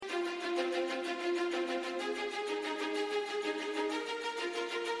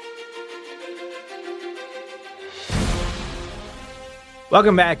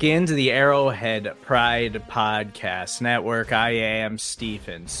Welcome back into the Arrowhead Pride Podcast Network. I am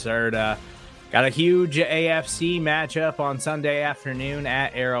Stephen Serta. Got a huge AFC matchup on Sunday afternoon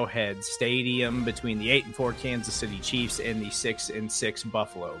at Arrowhead Stadium between the 8-4 Kansas City Chiefs and the 6-6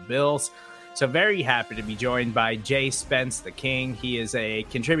 Buffalo Bills. So very happy to be joined by JSpence the King. He is a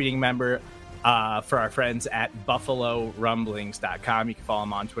contributing member for our friends at BuffaloRumblings.com. You can follow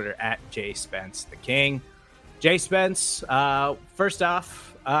him on Twitter at JSpence the King. JSpence, first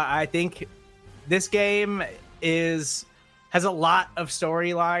off, I think this game has a lot of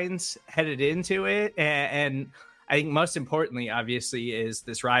storylines headed into it. And I think most importantly, obviously, is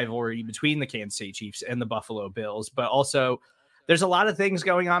this rivalry between the Kansas City Chiefs and the Buffalo Bills. But also, there's a lot of things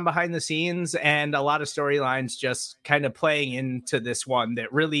going on behind the scenes and a lot of storylines just kind of playing into this one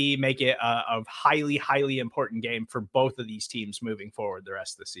that really make it a highly, highly important game for both of these teams moving forward the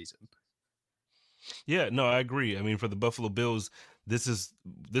rest of the season. Yeah, no, I agree. I mean, for the Buffalo Bills, this is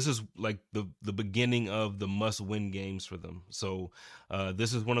like the beginning of the must-win games for them. So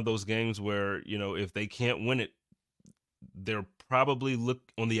this is one of those games where, if they can't win it, they're probably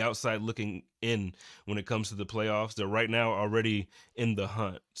on the outside looking in when it comes to the playoffs. They're right now already in the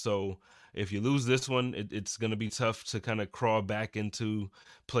hunt. So if you lose this one, it's going to be tough to kind of crawl back into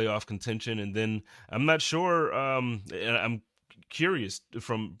playoff contention. And then I'm not sure. I'm curious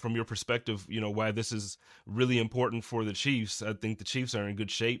from your perspective, why this is really important for the Chiefs. I think the Chiefs are in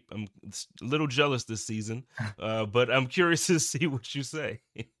good shape. I'm a little jealous this season, but I'm curious to see what you say.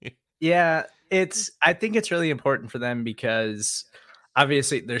 Yeah, I think it's really important for them because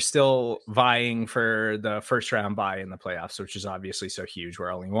obviously they're still vying for the first round bye in the playoffs, which is obviously so huge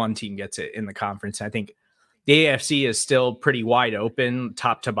where only one team gets it in the conference. I think the AFC is still pretty wide open,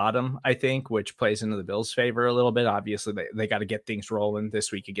 top to bottom, I think, which plays into the Bills' favor a little bit. Obviously, they got to get things rolling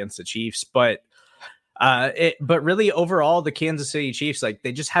this week against the Chiefs, but really overall, the Kansas City Chiefs, like,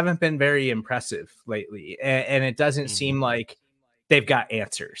 they just haven't been very impressive lately, and it doesn't seem like they've got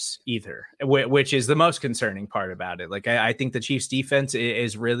answers either, which is the most concerning part about it. Like, I think the Chiefs' defense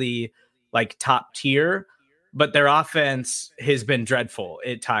is really like top tier, but their offense has been dreadful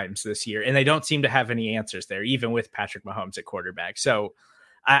at times this year, and they don't seem to have any answers there, even with Patrick Mahomes at quarterback. So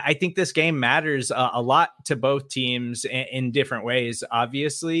I think this game matters a lot to both teams in different ways,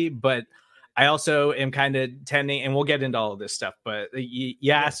 obviously, but I also am kind of tending, and we'll get into all of this stuff, but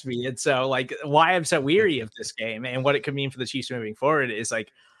you asked me, and so, like, why I'm so weary of this game and what it could mean for the Chiefs moving forward is,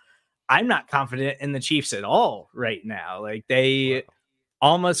 like, I'm not confident in the Chiefs at all right now. Like, they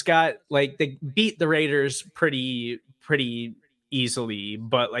almost got, like, they beat the Raiders pretty easily,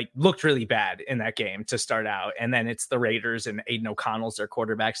 but like looked really bad in that game to start out. And then it's the Raiders and Aiden O'Connell's their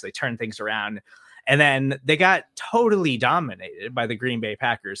quarterbacks. So they turn things around. And then they got totally dominated by the Green Bay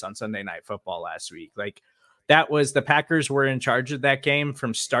Packers on Sunday Night Football last week. Like, the Packers were in charge of that game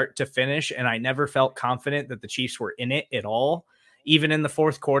from start to finish. And I never felt confident that the Chiefs were in it at all. Even in the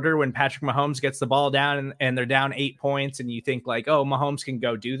fourth quarter, when Patrick Mahomes gets the ball down and they're down 8 points and you think like, oh, Mahomes can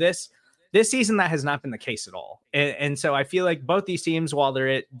go do this. This season, that has not been the case at all. And so I feel like both these teams, while they're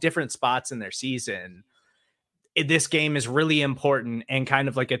at different spots in their season, this game is really important and kind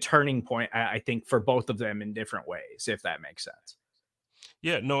of like a turning point, I think, for both of them in different ways, if that makes sense.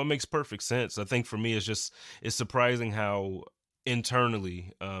 Yeah, no, it makes perfect sense. I think for me, it's surprising how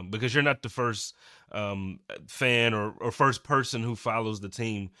internally, because you're not the first fan or first person who follows the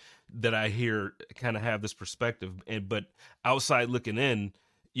team that I hear kind of have this perspective. But outside looking in,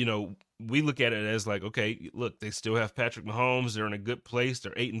 we look at it as like, okay, look, they still have Patrick Mahomes. They're in a good place.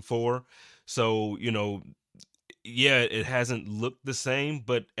 They're 8-4. So, yeah, it hasn't looked the same,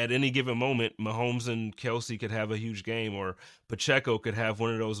 but at any given moment, Mahomes and Kelsey could have a huge game, or Pacheco could have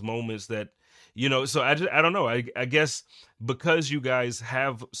one of those moments that, so I don't know. I guess because you guys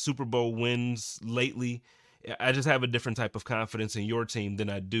have Super Bowl wins lately, I just have a different type of confidence in your team than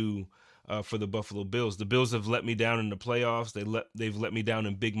I do for the Buffalo Bills. The Bills have let me down in the playoffs. They've let me down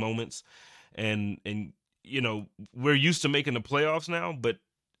in big moments, and we're used to making the playoffs now, but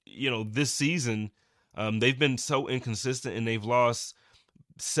this season they've been so inconsistent and they've lost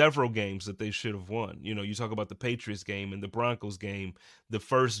several games that they should have won. You talk about the Patriots game and the Broncos game, the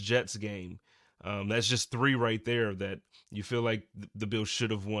first Jets game. That's just 3 right there that you feel like the Bills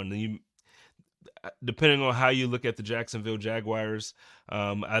should have won. And depending on how you look at the Jacksonville Jaguars,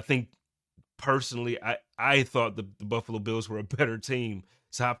 I think personally, I thought the Buffalo Bills were a better team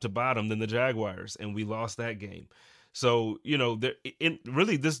top to bottom than the Jaguars, and we lost that game. So,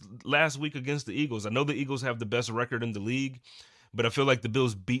 really this last week against the Eagles, I know the Eagles have the best record in the league, but I feel like the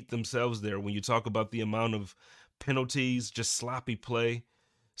Bills beat themselves there when you talk about the amount of penalties, just sloppy play.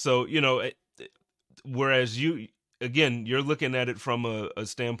 So, whereas again, you're looking at it from a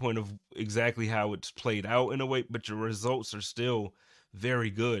standpoint of exactly how it's played out in a way, but your results are still very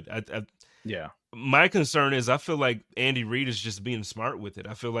good. Yeah. My concern is I feel like Andy Reid is just being smart with it.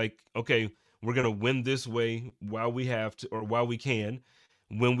 I feel like, okay, we're gonna win this way while we have to, or while we can.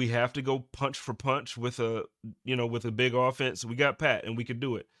 When we have to go punch for punch with a, with a big offense, we got Pat and we could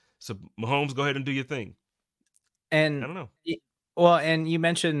do it. So Mahomes, go ahead and do your thing. I And don't know. well, and you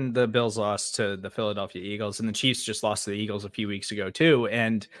mentioned the Bills lost to the Philadelphia Eagles, and the Chiefs just lost to the Eagles a few weeks ago too.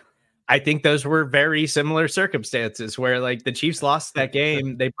 And I think those were very similar circumstances where like the Chiefs lost that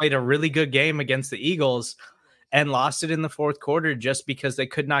game. They played a really good game against the Eagles and lost it in the fourth quarter just because they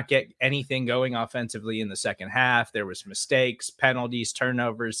could not get anything going offensively in the second half. There was mistakes, penalties,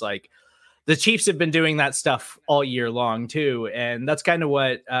 turnovers. Like the Chiefs have been doing that stuff all year long too, and that's kind of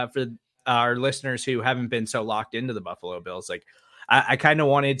what for our listeners who haven't been so locked into the Buffalo Bills, like I kind of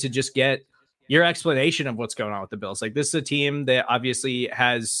wanted to just get your explanation of what's going on with the Bills. Like this is a team that obviously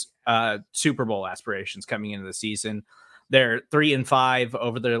has Super Bowl aspirations coming into the season. They're 3-5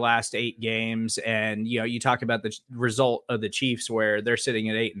 over their last 8 games, and you talk about the result of the Chiefs where they're sitting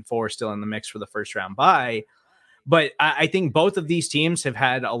at 8-4, still in the mix for the first round bye. But I think both of these teams have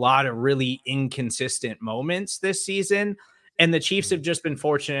had a lot of really inconsistent moments this season. And the Chiefs have just been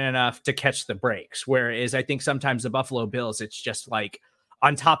fortunate enough to catch the breaks. Whereas I think sometimes the Buffalo Bills, it's just like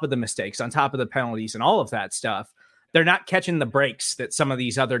on top of the mistakes, on top of the penalties and all of that stuff, they're not catching the breaks that some of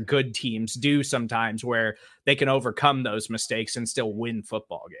these other good teams do sometimes where they can overcome those mistakes and still win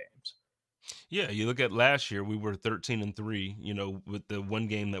football games. Yeah, you look at last year, we were 13-3, with the one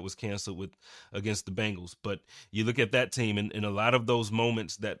game that was canceled with against the Bengals. But you look at that team, and in a lot of those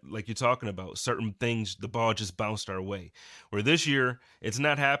moments that, like you're talking about, certain things, the ball just bounced our way. Where this year, it's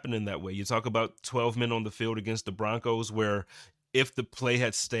not happening that way. You talk about 12 men on the field against the Broncos, where if the play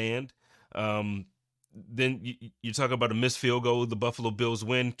had stand, then you talk about a missed field goal, the Buffalo Bills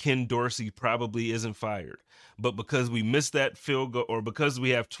win. Ken Dorsey probably isn't fired. But because we missed that field goal, or because we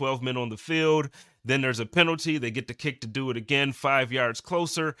have 12 men on the field, then there's a penalty. They get the kick to do it again, 5 yards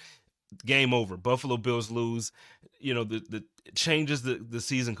closer. Game over. Buffalo Bills lose. The it changes the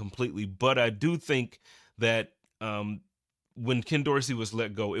season completely. But I do think that when Ken Dorsey was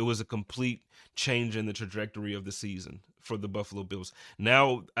let go, it was a complete change in the trajectory of the season for the Buffalo Bills.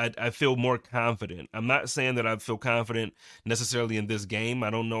 Now I feel more confident. I'm not saying that I feel confident necessarily in this game. I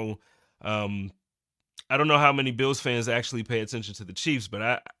don't know. I don't know how many Bills fans actually pay attention to the Chiefs,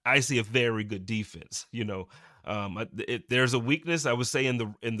 but I see a very good defense. There's a weakness I would say in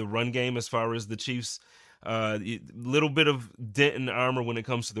the run game as far as the Chiefs. Little bit of dent in the armor when it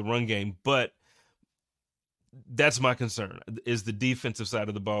comes to the run game, but that's my concern is the defensive side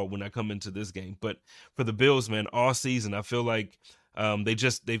of the ball when I come into this game. But for the Bills, man, all season I feel like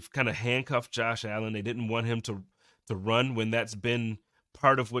they've kind of handcuffed Josh Allen. They didn't want him to run when that's been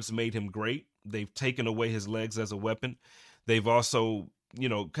part of what's made him great. They've taken away his legs as a weapon. They've also,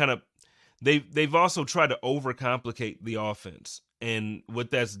 they've also tried to overcomplicate the offense. And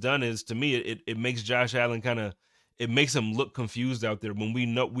what that's done is, to me, it makes Josh Allen it makes him look confused out there when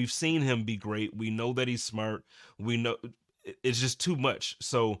we've seen him be great. We know that he's smart. We know it's just too much.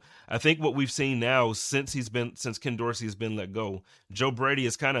 So I think what we've seen now since Ken Dorsey has been let go, Joe Brady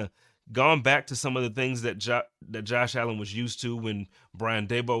has kind of gone back to some of the things that Josh Allen was used to when Brian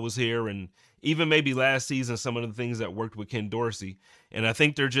Daboll was here, and even maybe last season, some of the things that worked with Ken Dorsey. And I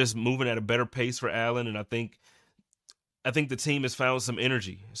think they're just moving at a better pace for Allen, and I think the team has found some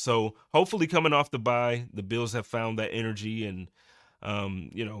energy. So hopefully coming off the bye, the Bills have found that energy, and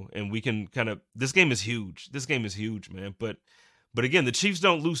and we can this game is huge. This game is huge, man. But again, the Chiefs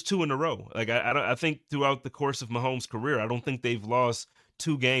don't lose 2 in a row. Like I think throughout the course of Mahomes' career, I don't think they've lost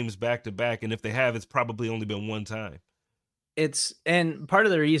 2 games back to back, and if they have, it's probably only been one time. And part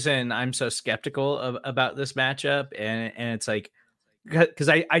of the reason I'm so skeptical about this matchup, and it's like, because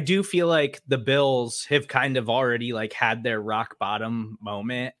I do feel like the Bills have kind of already like had their rock bottom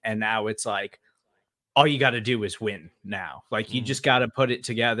moment, and now it's like all you got to do is win now. Like you just got to put it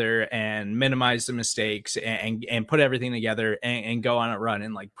together and minimize the mistakes and put everything together and go on a run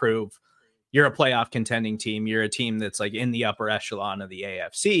and like prove you're a playoff contending team. You're a team that's like in the upper echelon of the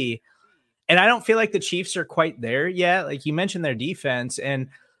AFC. And I don't feel like the Chiefs are quite there yet. Like you mentioned their defense, and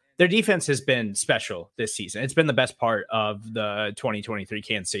their defense has been special this season. It's been the best part of the 2023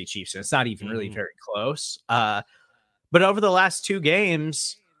 Kansas City Chiefs, and it's not even really very close. But over the last 2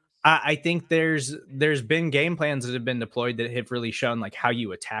 games, I think there's been game plans that have been deployed that have really shown like how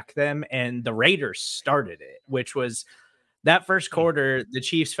you attack them. And the Raiders started it, which was that first quarter, the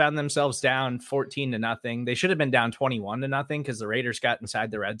Chiefs found themselves down 14-0. They should have been down 21-0 because the Raiders got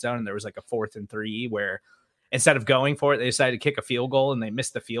inside the red zone and there was like a 4th and 3 where instead of going for it, they decided to kick a field goal and they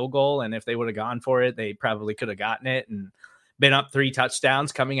missed the field goal. And if they would have gone for it, they probably could have gotten it and been up 3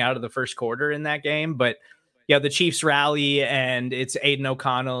 touchdowns coming out of the first quarter in that game. But yeah, the Chiefs rally and it's Aiden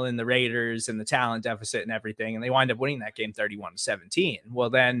O'Connell and the Raiders and the talent deficit and everything. And they wind up winning that game 31-17. Well,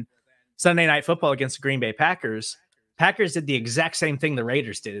 then Sunday Night Football against the Green Bay Packers, Packers did the exact same thing the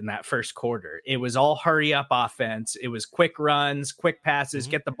Raiders did in that first quarter. It was all hurry up offense. It was quick runs, quick passes,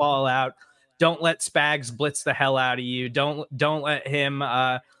 get the ball out. Don't let Spags blitz the hell out of you. Don't let him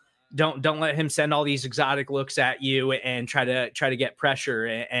don't let him send all these exotic looks at you and try to get pressure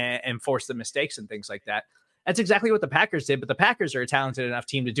and force the mistakes and things like that. That's exactly what the Packers did, but the Packers are a talented enough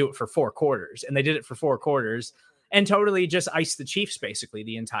team to do it for 4 quarters, and they did it for 4 quarters and totally just iced the Chiefs basically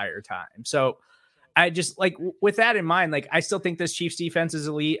the entire time. So I just like with that in mind, like I still think this Chiefs defense is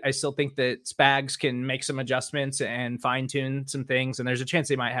elite. I still think that Spags can make some adjustments and fine tune some things. And there's a chance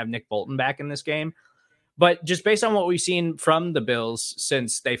they might have Nick Bolton back in this game. But just based on what we've seen from the Bills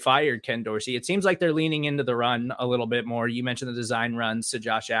since they fired Ken Dorsey, it seems like they're leaning into the run a little bit more. You mentioned the design runs to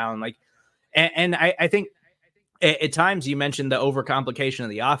Josh Allen, and I think at times you mentioned the overcomplication of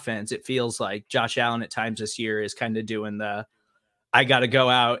the offense. It feels like Josh Allen at times this year is kind of doing I got to go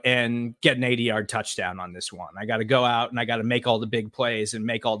out and get an 80-yard touchdown on this one. I got to go out and I got to make all the big plays and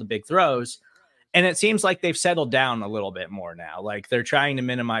make all the big throws. And it seems like they've settled down a little bit more now. Like they're trying to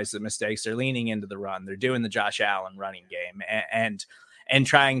minimize the mistakes. They're leaning into the run. They're doing the Josh Allen running game and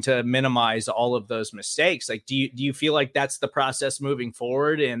trying to minimize all of those mistakes. Like, do you feel like that's the process moving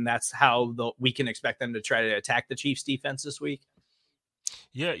forward? And that's how we can expect them to try to attack the Chiefs defense this week?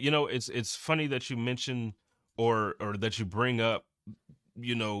 Yeah. It's funny that you mention or that you bring up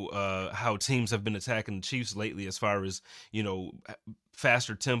how teams have been attacking the Chiefs lately as far as,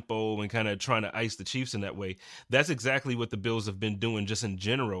 faster tempo and kind of trying to ice the Chiefs in that way. That's exactly what the Bills have been doing just in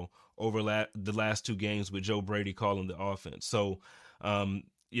general over the last 2 games with Joe Brady calling the offense. So,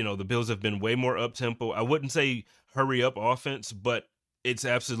 the Bills have been way more up tempo. I wouldn't say hurry up offense, but it's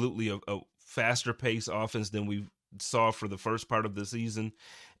absolutely a faster pace offense than we saw for the first part of the season.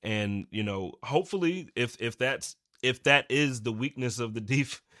 And, hopefully if that is the weakness of the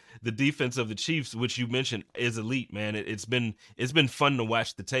defense of the Chiefs, which you mentioned is elite, man. It's been fun to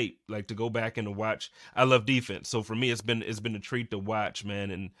watch the tape, like to go back and to watch. I love defense, so for me, it's been a treat to watch,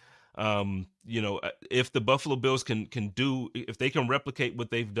 man. And if the Buffalo Bills if they can replicate what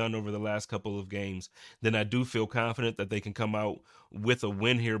they've done over the last couple of games, then I do feel confident that they can come out with a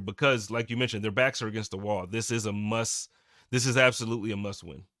win here because, like you mentioned, their backs are against the wall. This is a must. This is absolutely a must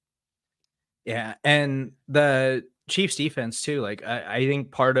win. Yeah, and the Chiefs defense too. Like I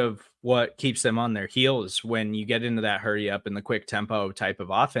think part of what keeps them on their heels when you get into that hurry up and the quick tempo type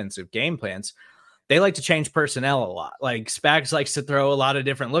of offensive game plans, they like to change personnel a lot. Like Spags likes to throw a lot of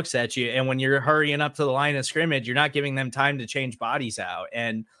different looks at you, and when you're hurrying up to the line of scrimmage, you're not giving them time to change bodies out.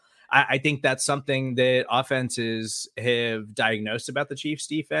 And I think that's something that offenses have diagnosed about the Chiefs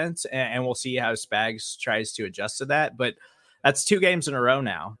defense, and we'll see how Spags tries to adjust to that. But that's 2 games in a row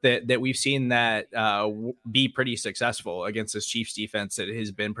now that we've seen that be pretty successful against this Chiefs defense that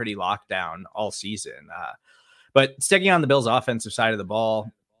has been pretty locked down all season. But sticking on the Bills' offensive side of the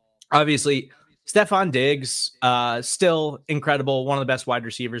ball, obviously Stephon Diggs, still incredible, one of the best wide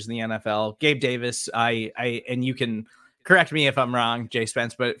receivers in the NFL. Gabe Davis, and you can correct me if I'm wrong,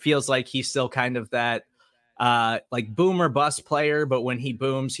 JSpence, but it feels like he's still kind of that like boom or bust player, but when he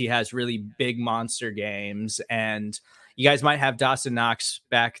booms, he has really big monster games. And you guys might have Dawson Knox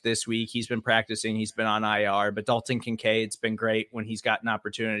back this week. He's been practicing. He's been on IR, but Dalton Kincaid's been great when he's gotten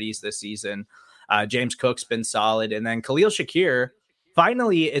opportunities this season. James Cook's been solid. And then Khalil Shakir,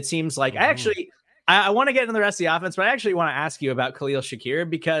 finally, it seems like I want to get into the rest of the offense, but I actually want to ask you about Khalil Shakir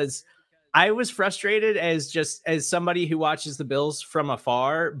because I was frustrated as somebody who watches the Bills from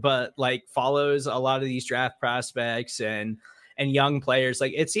afar, but like follows a lot of these draft prospects and young players.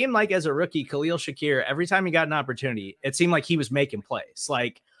 Like it seemed like as a rookie, Khalil Shakir, every time he got an opportunity, it seemed like he was making plays.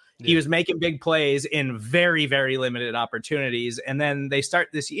 Like he was making big plays in very, very limited opportunities. And then they start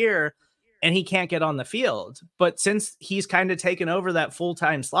this year and he can't get on the field. But since he's kind of taken over that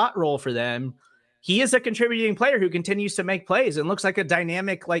full-time slot role for them, he is a contributing player who continues to make plays and looks like a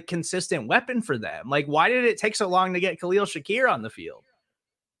dynamic, like consistent weapon for them. Like, why did it take so long to get Khalil Shakir on the field?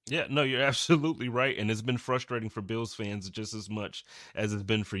 Yeah, no, you're absolutely right. And it's been frustrating for Bills fans just as much as it's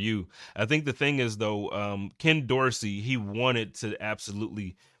been for you. I think the thing is, though, Ken Dorsey, he wanted to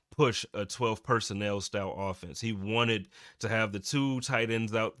absolutely push a 12 personnel style offense. He wanted to have the 2 tight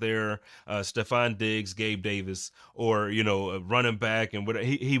ends out there, Stephon Diggs, Gabe Davis, or, a running back and whatever.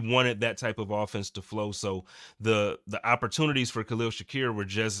 He wanted that type of offense to flow. So the opportunities for Khalil Shakir were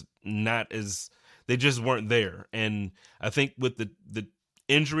just not as they just weren't there. And I think with the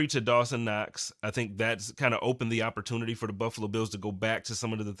injury to Dawson Knox, I think that's kind of opened the opportunity for the Buffalo Bills to go back to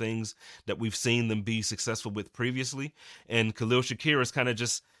some of the things that we've seen them be successful with previously. And Khalil Shakir has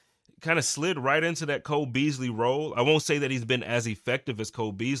kind of slid right into that Cole Beasley role. I won't say that he's been as effective as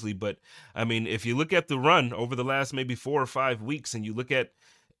Cole Beasley, but I mean, if you look at the run over the last maybe 4 or 5 weeks, and you look at,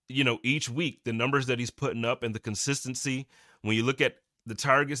 each week, the numbers that he's putting up and the consistency, when you look at the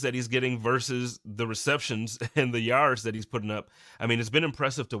targets that he's getting versus the receptions and the yards that he's putting up, I mean, it's been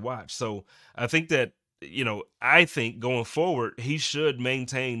impressive to watch. So I think that, I think going forward, he should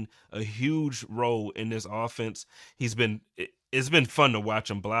maintain a huge role in this offense. It's been fun to watch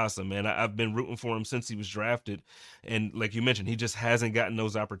him blossom, man. I've been rooting for him since he was drafted. And like you mentioned, he just hasn't gotten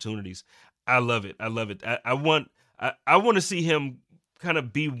those opportunities. I love it. I love it. I want to see him kind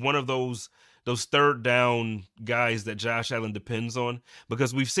of be one of those third down guys that Josh Allen depends on,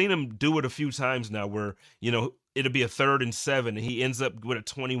 because we've seen him do it a few times now where, it'll be a 3rd and 7 and he ends up with a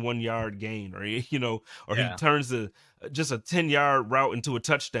 21-yard gain, or or he Yeah. turns just a 10-yard route into a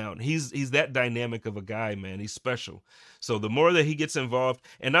touchdown. He's that dynamic of a guy, man. He's special. So the more that he gets involved,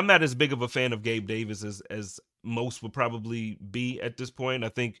 and I'm not as big of a fan of Gabe Davis as most would probably be at this point. I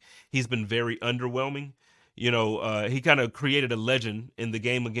think he's been very underwhelming. He kind of created a legend in the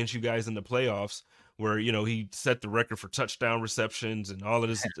game against you guys in the playoffs where, he set the record for touchdown receptions and all of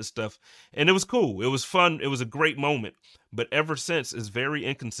this stuff. And it was cool. It was fun. It was a great moment. But ever since, it's very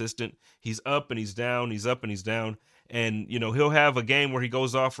inconsistent. He's up and he's down. He's up and he's down. And, he'll have a game where he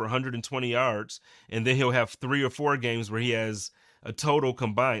goes off for 120 yards, and then he'll have 3 or 4 games where he has a total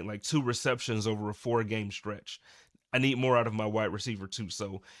combined, like 2 receptions over a 4-game stretch. I need more out of my wide receiver too.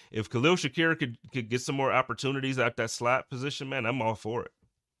 So if Khalil Shakir could get some more opportunities at that slot position, man, I'm all for it.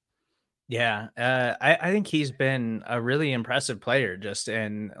 Yeah, I think he's been a really impressive player. Just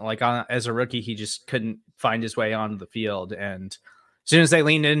and like as a rookie, he just couldn't find his way onto the field. And as soon as they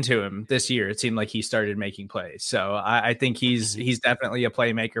leaned into him this year, it seemed like he started making plays. So I think Mhm. he's definitely a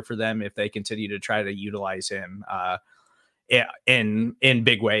playmaker for them if they continue to try to utilize him in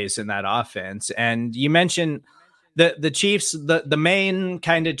big ways in that offense. And you mentioned the Chiefs, the main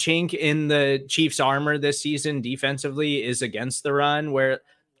kind of chink in the Chiefs armor this season defensively is against the run, where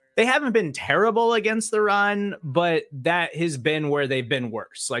they haven't been terrible against the run, but that has been where they've been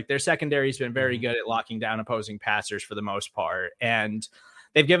worse. Like their secondary's been very Mhm. good at locking down opposing passers for the most part. And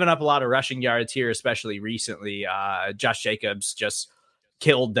they've given up a lot of rushing yards here, especially recently. Josh Jacobs just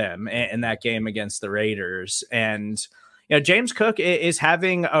killed them in that game against the Raiders. And James Cook is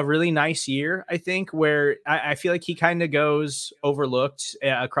having a really nice year, I think, where I feel like he kind of goes overlooked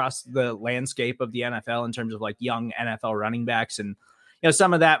across the landscape of the NFL in terms of like young NFL running backs. And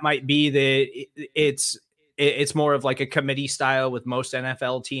some of that might be that it's more of like a committee style with most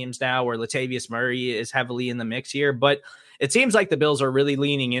NFL teams now, where Latavius Murray is heavily in the mix here. But it seems like the Bills are really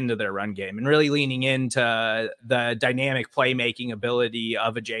leaning into their run game and really leaning into the dynamic playmaking ability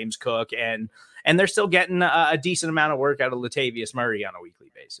of a James Cook, and they're still getting a decent amount of work out of Latavius Murray on a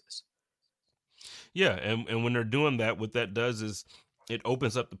weekly basis. Yeah, and when they're doing that, what that does is it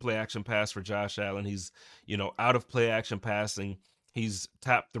opens up the play action pass for Josh Allen. He's, out of play action passing. He's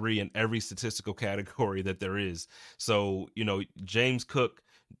top 3 in every statistical category that there is. So, James Cook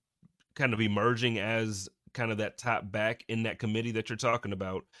kind of emerging as kind of that top back in that committee that you're talking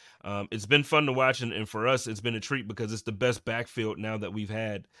about. It's been fun to watch, and for us, it's been a treat because it's the best backfield now that we've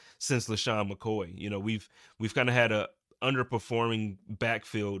had since LaShawn McCoy. We've kind of had a underperforming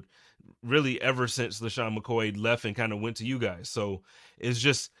backfield really ever since LaShawn McCoy left and kind of went to you guys. So it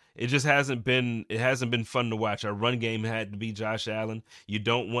just hasn't been fun to watch. Our run game had to be Josh Allen. You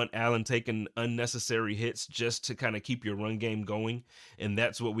don't want Allen taking unnecessary hits just to kind of keep your run game going, and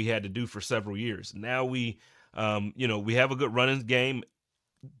that's what we had to do for several years. Now we have a good running game,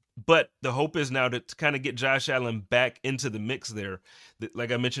 but the hope is now to kind of get Josh Allen back into the mix there.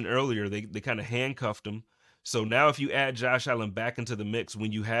 Like I mentioned earlier, they kind of handcuffed him. So now if you add Josh Allen back into the mix,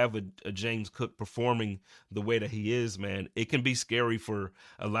 when you have a James Cook performing the way that he is, man, it can be scary for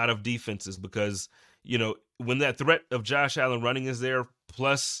a lot of defenses because, when that threat of Josh Allen running is there,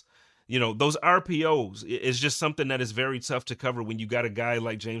 plus those RPOs is just something that is very tough to cover when you got a guy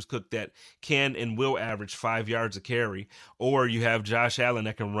like James Cook that can and will average 5 yards a carry, or you have Josh Allen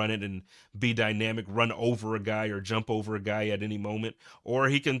that can run it and be dynamic, run over a guy or jump over a guy at any moment, or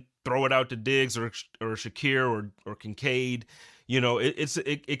he can throw it out to Diggs or Shakir or Kincaid.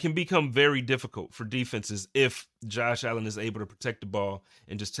 It can become very difficult for defenses if Josh Allen is able to protect the ball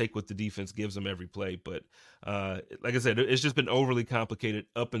and just take what the defense gives him every play. But like I said, it's just been overly complicated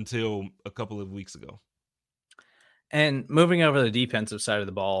up until a couple of weeks ago. And moving over the defensive side of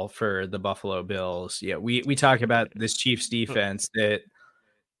the ball for the Buffalo Bills, yeah, we talk about this Chiefs defense that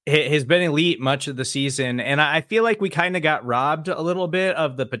has been elite much of the season, and I feel like we kind of got robbed a little bit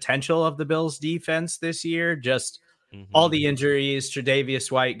of the potential of the Bills defense this year. Just all Hmm. the injuries, Tre'Davious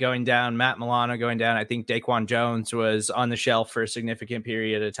White going down, Matt Milano going down. I think Daquan Jones was on the shelf for a significant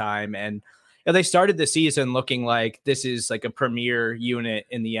period of time. And they started the season looking like this is like a premier unit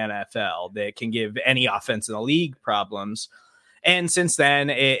in the NFL that can give any offense in the league problems. And since then,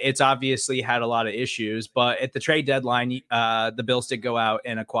 it's obviously had a lot of issues. But at the trade deadline, the Bills did go out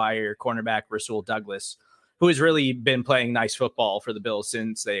and acquire cornerback Rasul Douglas, who has really been playing nice football for the Bills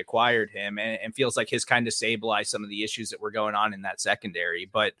since they acquired him, and feels like he's kind of stabilized some of the issues that were going on in that secondary.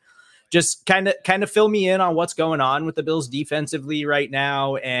 But just kind of fill me in on what's going on with the Bills defensively right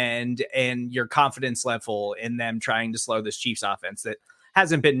now, and your confidence level in them trying to slow this Chiefs offense that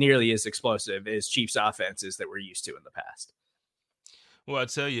hasn't been nearly as explosive as Chiefs offenses that we're used to in the past. Well, I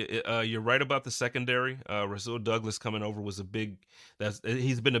tell you, you're right about the secondary. Rasul Douglas coming over was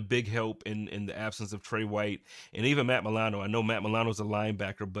he's been a big help in the absence of Trey White and even Matt Milano. I know Matt Milano's a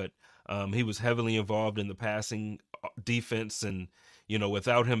linebacker, but he was heavily involved in the passing defense, and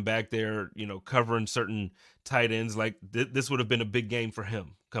without him back there, covering certain tight ends, like this would have been a big game for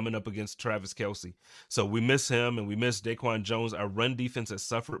him coming up against Travis Kelce. So we miss him, and we miss Daquan Jones. Our run defense has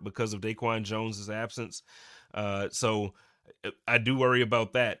suffered because of Daquan Jones's absence. So I do worry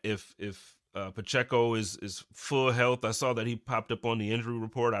about that. If Pacheco is full health, I saw that he popped up on the injury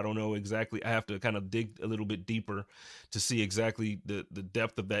report. I don't know exactly. I have to kind of dig a little bit deeper to see exactly the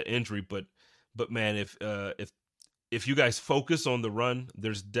depth of that injury. But man, if you guys focus on the run,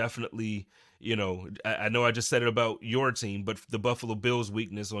 there's definitely, I know I just said it about your team, but the Buffalo Bills'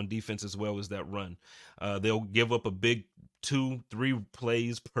 weakness on defense as well is that run. They'll give up a big 2-3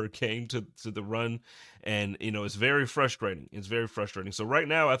 plays per game to the run, and it's very frustrating. It's very frustrating. So right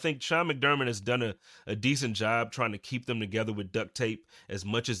now, I think Sean McDermott has done a decent job trying to keep them together with duct tape as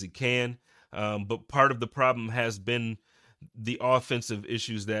much as he can. But part of the problem has been the offensive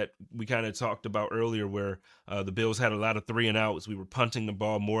issues that we kind of talked about earlier, where the Bills had a lot of 3-and-outs. We were punting the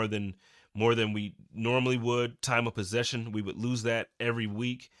ball more than we normally would. Time of possession, we would lose that every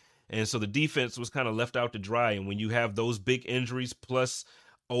week. And so the defense was kind of left out to dry. And when you have those big injuries plus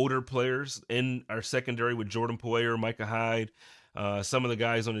older players in our secondary with Jordan Poyer, Micah Hyde, some of the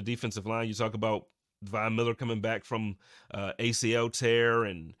guys on the defensive line, you talk about Von Miller coming back from ACL tear,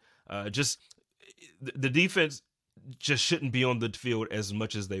 and just the defense just shouldn't be on the field as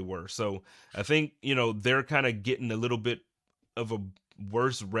much as they were. So I think, they're kind of getting a little bit of a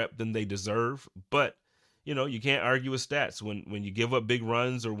worse rep than they deserve. But you can't argue with stats. When you give up big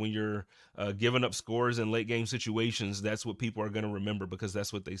runs, or when you're giving up scores in late game situations, that's what people are going to remember, because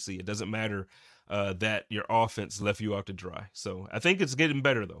that's what they see. It doesn't matter that your offense left you out to dry. So I think it's getting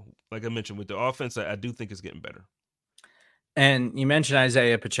better, though. Like I mentioned, with the offense, I do think it's getting better. And you mentioned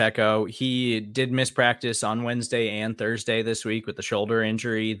Isaiah Pacheco. He did miss practice on Wednesday and Thursday this week with the shoulder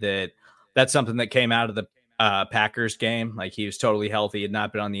injury. That's something that came out of the Packers game. Like, he was totally healthy, had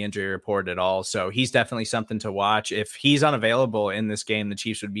not been on the injury report at all. So he's definitely something to watch. If he's unavailable in this game, the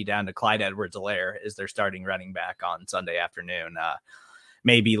Chiefs would be down to Clyde Edwards-Helaire as their starting running back on Sunday afternoon.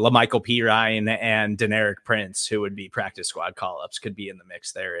 Maybe LaMichael P. Ryan and Deneric Prince, who would be practice squad call-ups, could be in the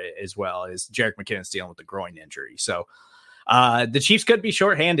mix there, as well as Jerick McKinnon's dealing with the groin injury. So the Chiefs could be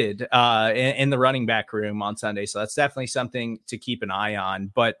shorthanded in the running back room on Sunday. So that's definitely something to keep an eye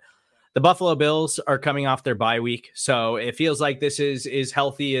on. But the Buffalo Bills are coming off their bye week. So it feels like this is as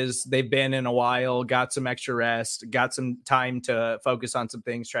healthy as they've been in a while, got some extra rest, got some time to focus on some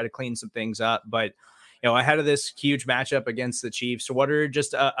things, try to clean some things up. But, ahead of this huge matchup against the Chiefs, what are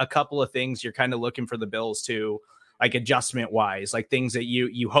just a couple of things you're kind of looking for the Bills to, like, adjustment wise, like things that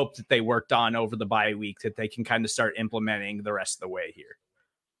you hope that they worked on over the bye week that they can kind of start implementing the rest of the way here?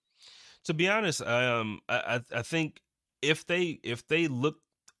 To be honest, I think if they look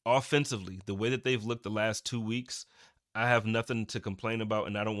offensively the way that they've looked the last 2 weeks, I have nothing to complain about,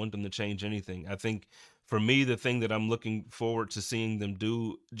 and I don't want them to change anything. I think for me, the thing that I'm looking forward to seeing them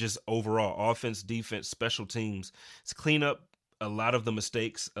do, just overall offense, defense, special teams, is clean up a lot of the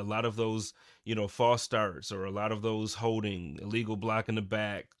mistakes, a lot of those, false starts, or a lot of those holding, illegal block in the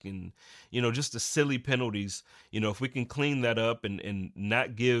back, and, just the silly penalties. If we can clean that up and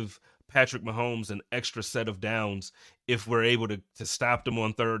not give Patrick Mahomes an extra set of downs, if we're able to stop them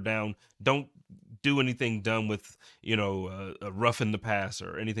on third down, don't do anything dumb with, a rough in the pass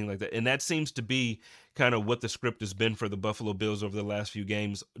or anything like that. And that seems to be kind of what the script has been for the Buffalo Bills over the last few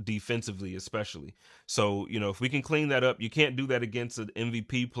games, defensively especially. So, if we can clean that up, you can't do that against an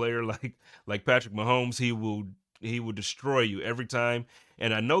MVP player like Patrick Mahomes. He will would destroy you every time.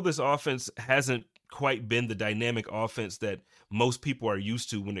 And I know this offense hasn't quite been the dynamic offense that most people are used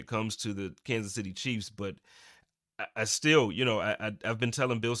to when it comes to the Kansas City Chiefs, but I still, I've been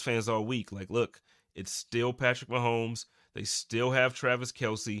telling Bills fans all week, like, look, it's still Patrick Mahomes. They still have Travis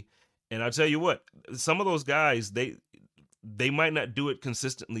Kelce. And I'll tell you what, some of those guys, they might not do it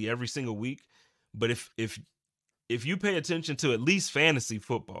consistently every single week, but if you pay attention to at least fantasy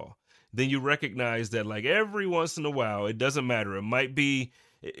football, then you recognize that, like, every once in a while, it doesn't matter. It might be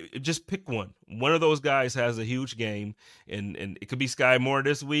just pick one. One of those guys has a huge game, and it could be Sky Moore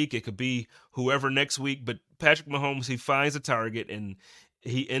this week. It could be whoever next week. But Patrick Mahomes, he finds a target, and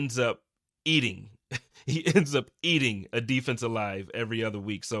he ends up eating. He ends up eating a defense alive every other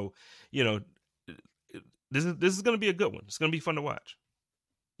week. So, this is going to be a good one. It's going to be fun to watch.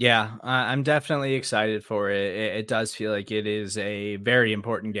 Yeah, I'm definitely excited for it. It does feel like it is a very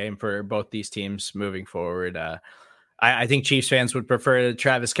important game for both these teams moving forward. I think Chiefs fans would prefer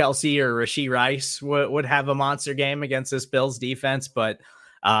Travis Kelce or Rashee Rice would have a monster game against this Bills defense, but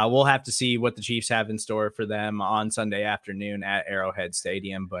we'll have to see what the Chiefs have in store for them on Sunday afternoon at Arrowhead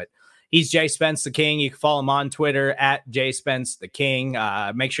Stadium. But he's JSpence the King. You can follow him on Twitter at JSpence the King.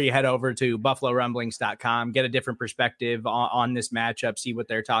 Make sure you head over to BuffaloRumblings.com, get a different perspective on this matchup, see what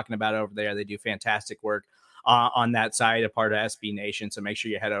they're talking about over there. They do fantastic work on that side, a part of SB Nation. So make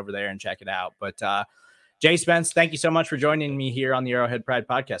sure you head over there and check it out. But JSpence, thank you so much for joining me here on the Arrowhead Pride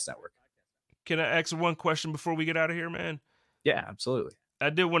Podcast Network. Can I ask one question before we get out of here, man? Yeah, absolutely. I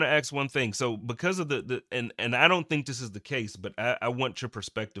did want to ask one thing. So because of and I don't think this is the case, but I want your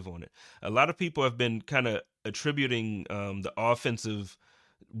perspective on it. A lot of people have been kind of attributing the offensive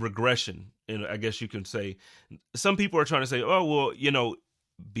regression, and I guess you can say some people are trying to say, oh, well,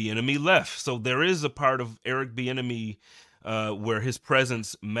 Bieniemy left. So there is a part of Eric Bieniemy where his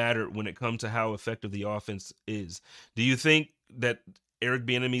presence mattered when it comes to how effective the offense is. Do you think that Eric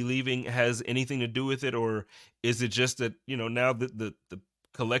Bieniemy leaving has anything to do with it, or is it just that, now the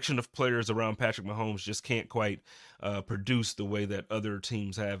collection of players around Patrick Mahomes just can't quite produce the way that other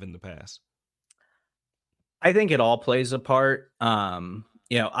teams have in the past? I think it all plays a part.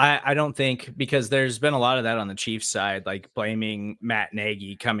 I don't think, because there's been a lot of that on the Chiefs side, like blaming Matt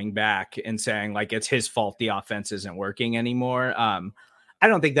Nagy coming back and saying like it's his fault the offense isn't working anymore. I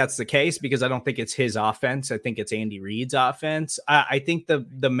don't think that's the case, because I don't think it's his offense. I think it's Andy Reid's offense. I think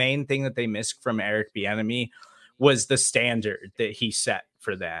the main thing that they missed from Eric Bieniemy was the standard that he set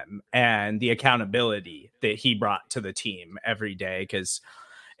for them and the accountability that he brought to the team every day. Because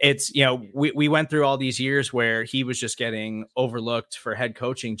it's, we went through all these years where he was just getting overlooked for head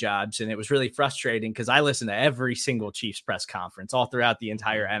coaching jobs. And it was really frustrating, because I listened to every single Chiefs press conference all throughout the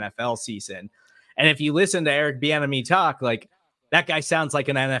entire NFL season. And if you listen to Eric Bieniemy talk, like, that guy sounds like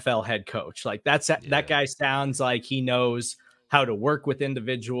an NFL head coach. Like that guy sounds like he knows how to work with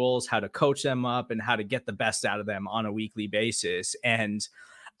individuals, how to coach them up, and how to get the best out of them on a weekly basis. And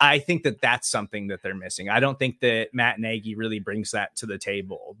I think that that's something that they're missing. I don't think that Matt Nagy really brings that to the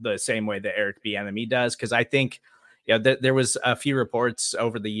table the same way that Eric Bieniemy does. Because I think, there was a few reports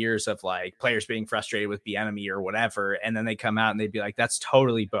over the years of like players being frustrated with Bieniemy or whatever, and then they come out and they'd be like, "That's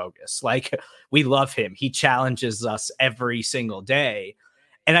totally bogus. Like, we love him. He challenges us every single day."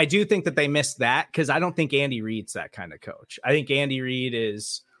 And I do think that they missed that, because I don't think Andy Reid's that kind of coach. I think Andy Reid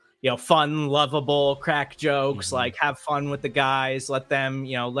is, fun, lovable, crack jokes, like have fun with the guys, let them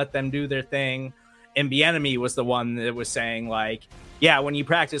do their thing. And Bieniemy was the one that was saying like, yeah, when you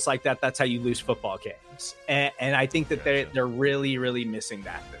practice like that, that's how you lose football games. And I think that they're really, really missing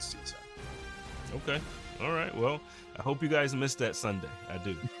that this season. Okay. All right. Well, I hope you guys missed that Sunday. I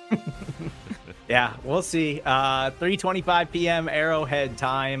do. Yeah, we'll see. 3:25 p.m. Arrowhead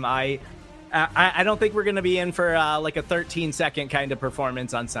time. I don't think we're going to be in for like a 13-second kind of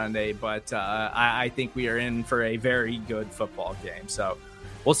performance on Sunday, but I think we are in for a very good football game. So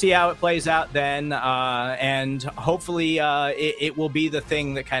we'll see how it plays out then. And hopefully it will be the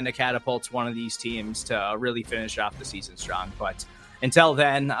thing that kind of catapults one of these teams to really finish off the season strong. But until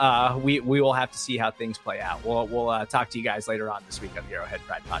then, we will have to see how things play out. We'll talk to you guys later on this week on the Arrowhead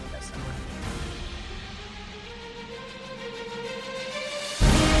Pride Podcast Network.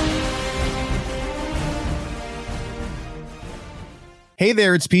 Hey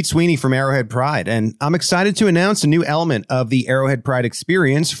there, it's Pete Sweeney from Arrowhead Pride, and I'm excited to announce a new element of the Arrowhead Pride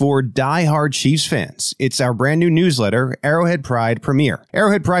experience for die-hard Chiefs fans. It's our brand new newsletter, Arrowhead Pride Premiere.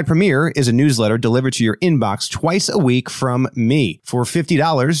 Arrowhead Pride Premiere is a newsletter delivered to your inbox twice a week from me. For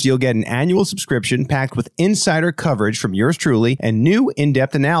 $50, you'll get an annual subscription packed with insider coverage from yours truly and new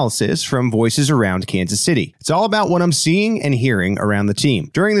in-depth analysis from voices around Kansas City. It's all about what I'm seeing and hearing around the team.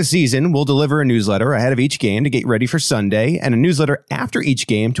 During the season, we'll deliver a newsletter ahead of each game to get ready for Sunday, and a newsletter after each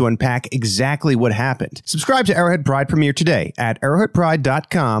game to unpack exactly what happened. Subscribe to Arrowhead Pride Premiere today at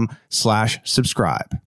arrowheadpride.com/subscribe.